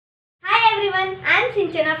everyone, I am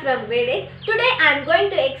Sinchana from grade 8. Today I am going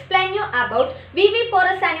to explain you about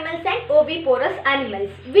viviporous animals and oviporous animals.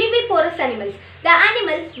 Viviporous animals. The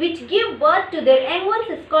animals which give birth to their young ones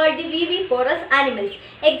is called the viviporous animals.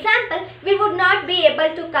 Example, we would not be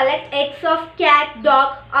able to collect eggs of cat,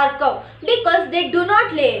 dog or cow because they do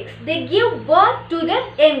not lay eggs. They give birth to their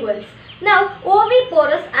young ones. Now,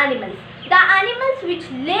 oviporous animals. The animals which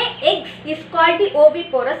lay eggs is called the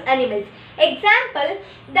oviporous animals. Example,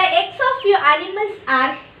 the eggs of few animals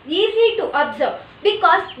are easy to observe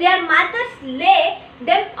because their mothers lay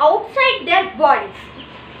them outside their bodies.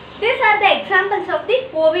 These are the examples of the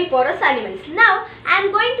oviporous animals. Now, I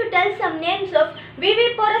am going to tell some names of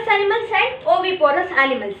viviporous animals and oviporous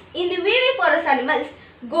animals. In the viviporous animals,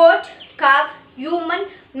 goat, calf, human,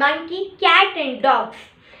 monkey, cat and dogs.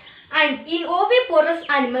 And in oviporous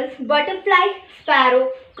animals, butterfly, sparrow,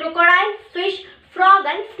 crocodile, fish, frog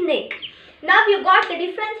and snake. Now you got the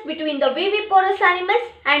difference between the viviporous animals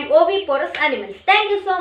and oviporous animals. Thank you so much.